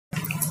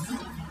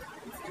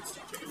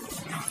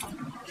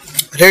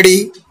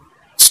Ready,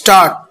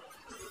 start.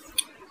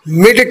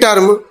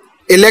 Mid-term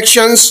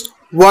elections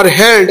were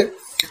held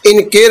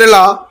in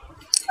Kerala,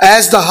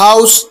 as the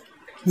House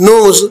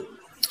knows,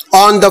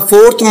 on the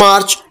 4th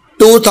March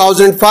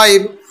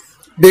 2005,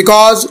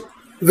 because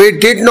we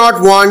did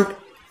not want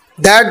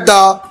that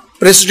the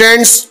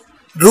President's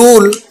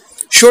rule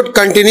should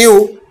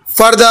continue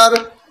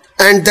further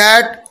and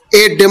that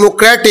a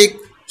democratic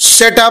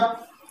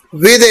setup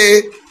with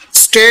a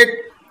state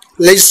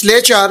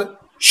legislature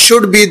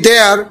should be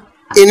there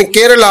in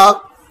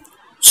Kerala,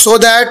 so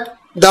that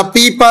the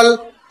people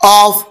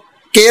of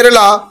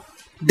Kerala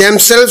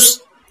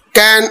themselves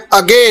can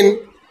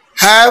again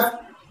have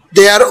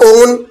their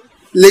own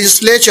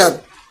legislature.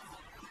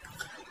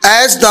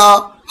 As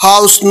the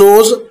House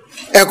knows,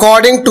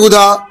 according to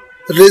the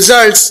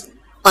results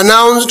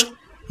announced,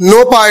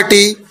 no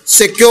party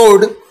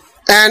secured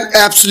an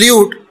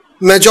absolute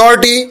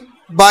majority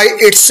by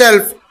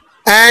itself,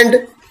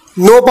 and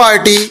no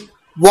party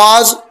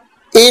was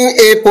in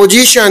a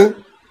position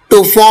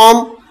to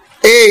form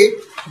a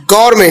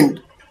government.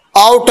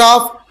 Out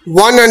of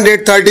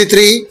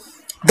 133,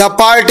 the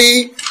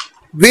party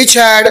which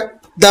had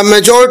the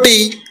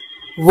majority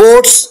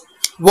votes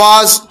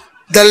was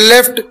the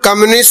Left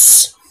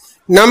Communists,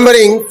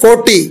 numbering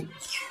 40.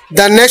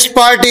 The next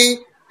party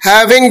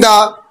having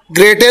the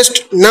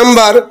greatest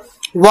number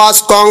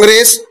was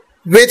Congress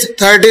with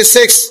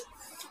 36.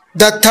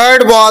 The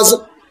third was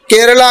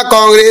Kerala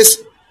Congress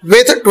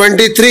with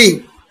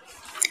 23.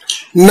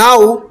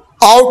 Now,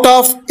 out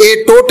of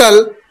a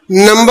total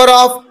number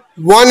of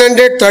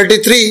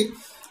 133,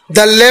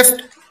 the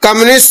Left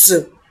Communists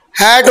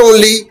had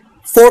only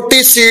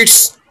 40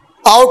 seats,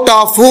 out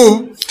of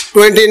whom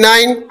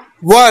 29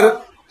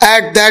 were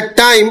at that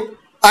time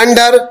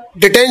under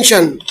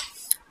detention.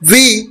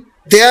 We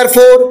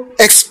therefore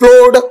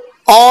explored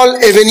all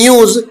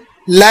avenues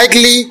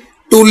likely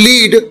to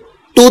lead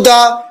to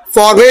the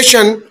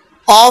formation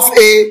of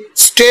a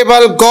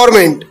stable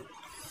government.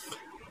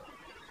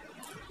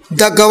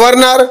 The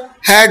governor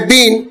had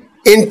been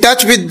in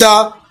touch with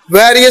the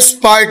various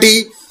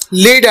party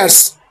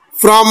leaders.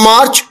 From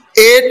March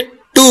 8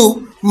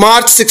 to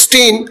March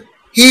 16,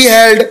 he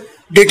held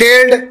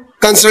detailed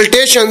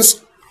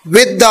consultations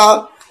with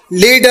the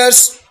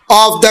leaders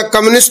of the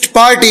Communist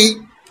Party,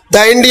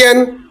 the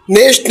Indian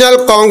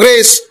National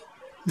Congress,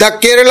 the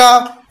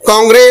Kerala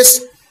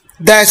Congress,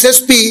 the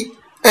SSP,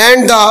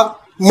 and the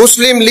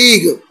Muslim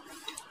League.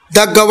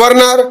 The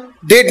governor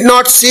did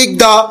not seek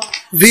the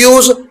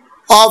views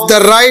of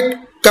the Right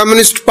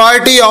Communist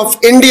Party of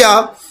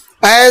India,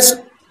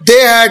 as they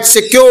had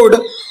secured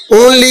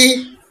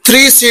only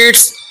 3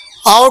 seats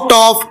out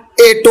of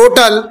a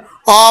total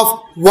of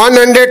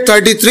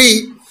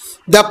 133.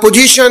 The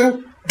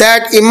position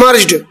that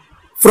emerged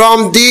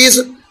from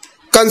these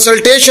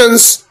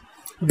consultations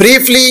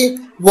briefly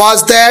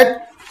was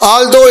that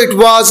although it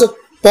was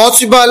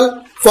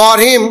possible for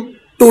him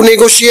to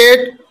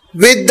negotiate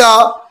with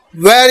the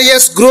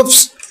various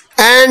groups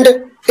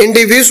and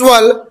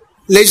individual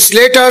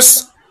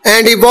legislators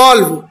and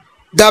evolve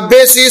the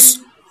basis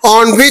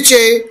on which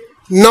a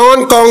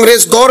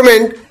non-Congress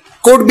government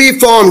could be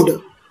formed,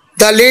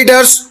 the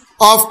leaders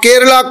of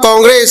Kerala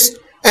Congress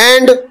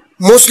and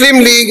Muslim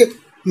League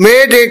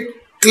made it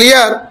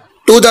clear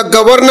to the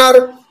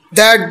governor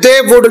that they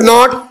would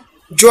not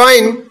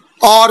join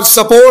or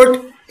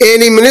support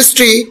any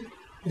ministry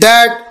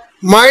that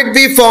might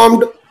be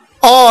formed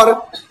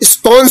or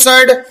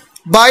sponsored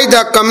by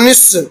the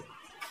communists.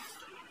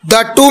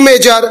 The two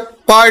major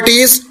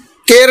parties,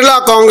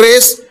 Kerala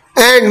Congress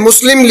and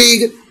Muslim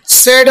League,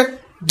 said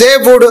they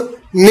would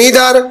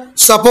neither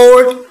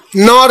support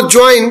nor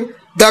join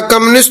the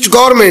communist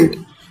government.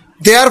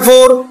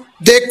 Therefore,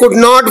 they could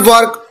not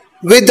work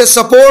with the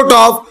support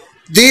of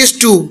these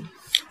two.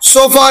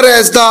 So far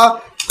as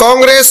the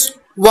Congress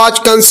was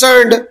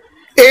concerned,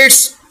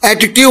 its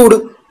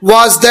attitude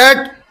was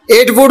that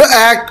it would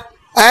act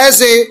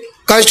as a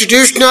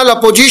constitutional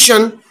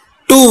opposition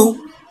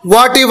to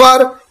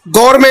whatever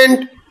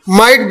government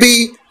might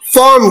be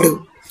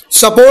formed,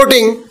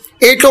 supporting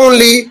it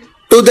only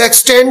to the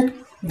extent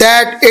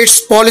that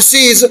its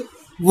policies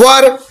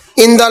were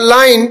in the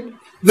line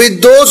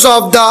with those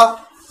of the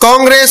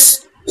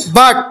Congress,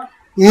 but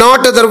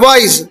not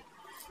otherwise.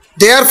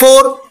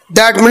 Therefore,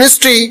 that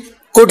ministry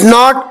could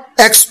not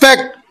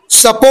expect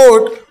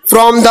support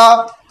from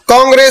the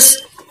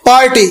Congress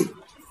party.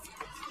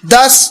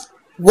 Thus,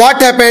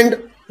 what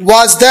happened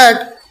was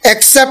that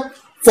except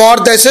for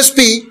the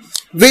SSP,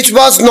 which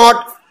was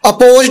not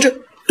opposed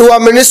to a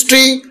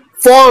ministry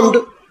formed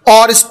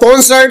or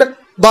sponsored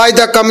by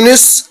the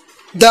communists,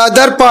 the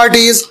other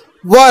parties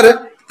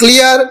were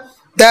clear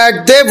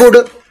that they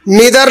would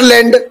neither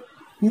lend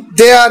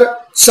their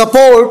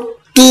support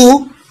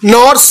to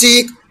nor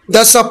seek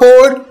the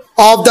support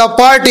of the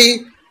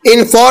party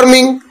in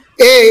forming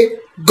a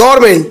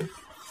government.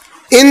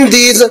 In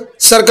these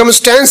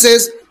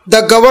circumstances,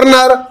 the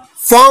governor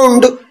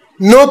found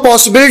no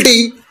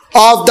possibility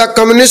of the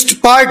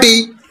Communist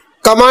Party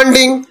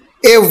commanding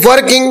a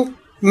working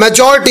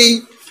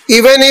majority,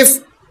 even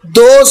if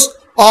those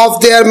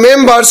of their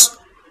members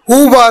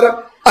who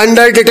were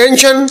under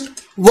detention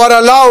were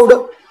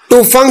allowed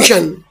to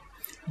function.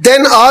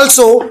 Then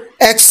also,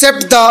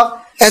 except the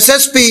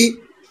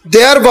SSP,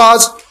 there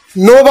was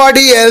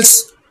nobody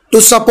else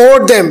to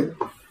support them.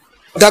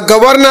 The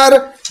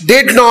governor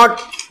did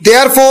not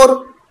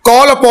therefore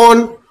call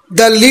upon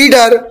the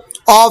leader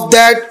of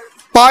that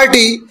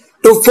party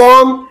to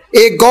form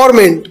a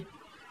government.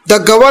 The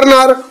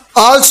governor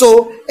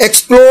also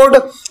explored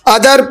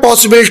other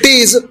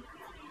possibilities.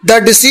 The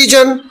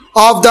decision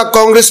of the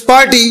Congress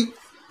party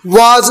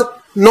was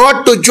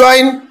not to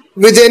join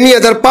with any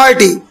other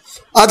party.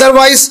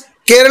 Otherwise,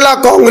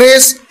 Kerala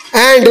Congress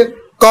and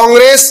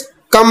Congress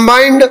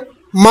combined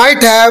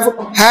might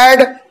have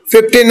had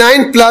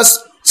 59 plus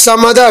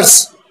some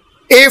others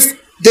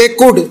if they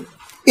could.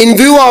 In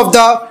view of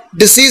the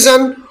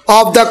decision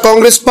of the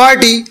Congress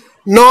party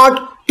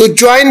not to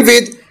join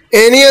with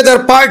any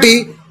other party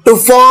to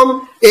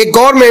form a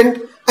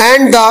government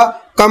and the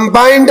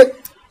combined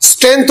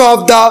strength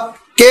of the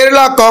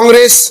Kerala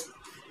Congress,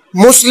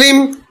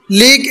 Muslim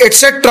League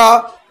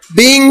etc.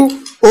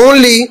 being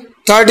only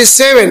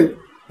 37,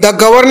 the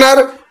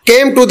governor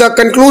came to the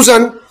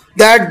conclusion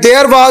that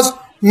there was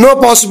no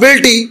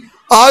possibility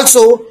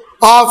also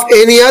of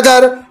any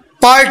other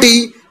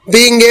party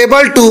being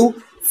able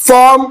to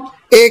form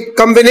a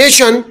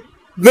combination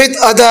with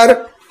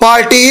other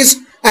parties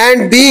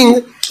and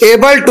being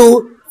able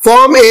to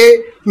form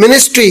a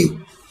ministry.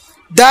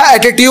 The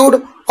attitude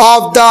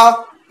of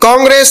the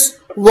Congress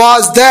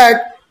was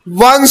that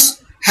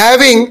once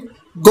having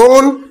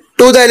gone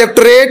to the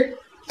electorate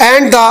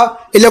and the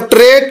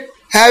electorate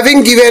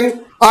having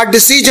given a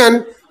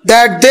decision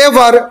that they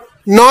were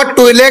not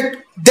to elect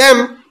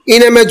them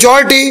in a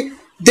majority,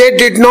 they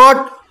did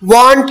not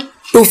want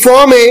to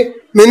form a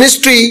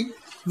ministry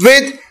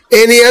with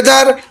any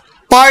other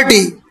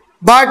party,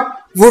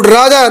 but would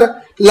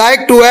rather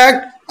like to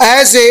act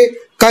as a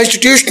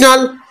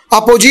constitutional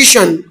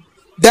opposition.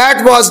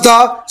 That was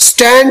the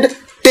stand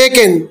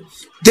taken.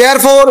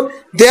 Therefore,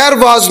 there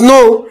was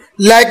no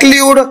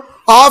likelihood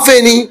of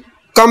any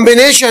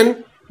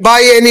combination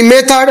by any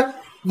method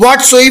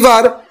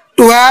whatsoever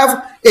to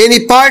have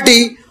any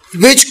party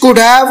which could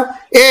have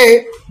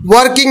a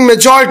working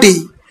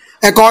majority.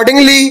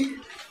 Accordingly,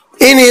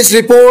 in his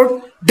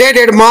report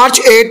dated March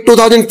 8,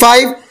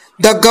 2005,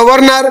 the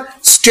governor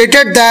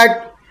stated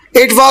that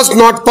it was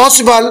not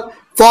possible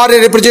for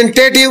a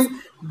representative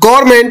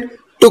government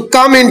to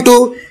come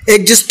into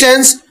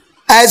existence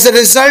as a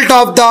result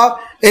of the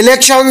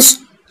elections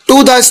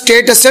to the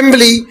State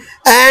Assembly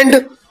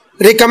and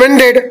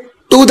recommended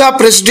to the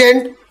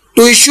President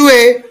to issue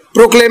a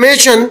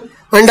proclamation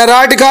under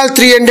Article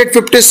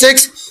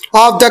 356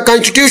 of the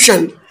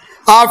Constitution.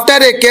 After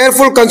a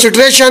careful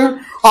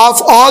consideration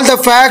of all the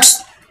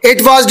facts,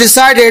 it was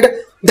decided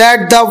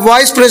that the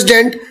Vice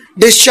President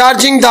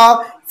discharging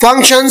the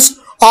functions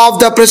of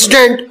the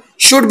President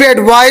should be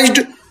advised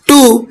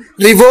to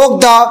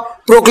revoke the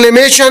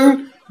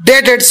proclamation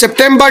dated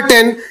September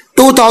 10,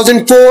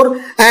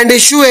 2004 and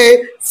issue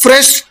a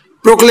fresh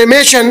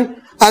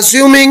proclamation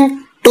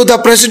assuming to the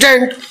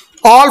President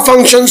all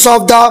functions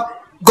of the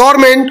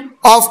government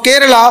of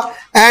Kerala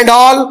and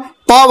all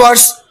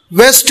powers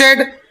vested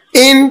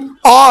in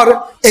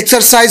or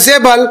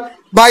exercisable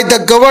by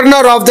the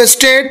governor of the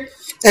state.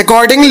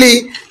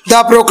 Accordingly,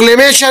 the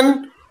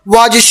proclamation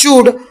was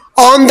issued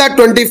on the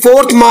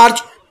 24th March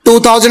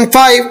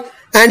 2005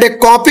 and a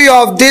copy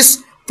of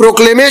this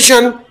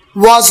proclamation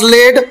was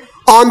laid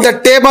on the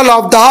table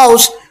of the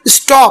House.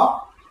 Stop.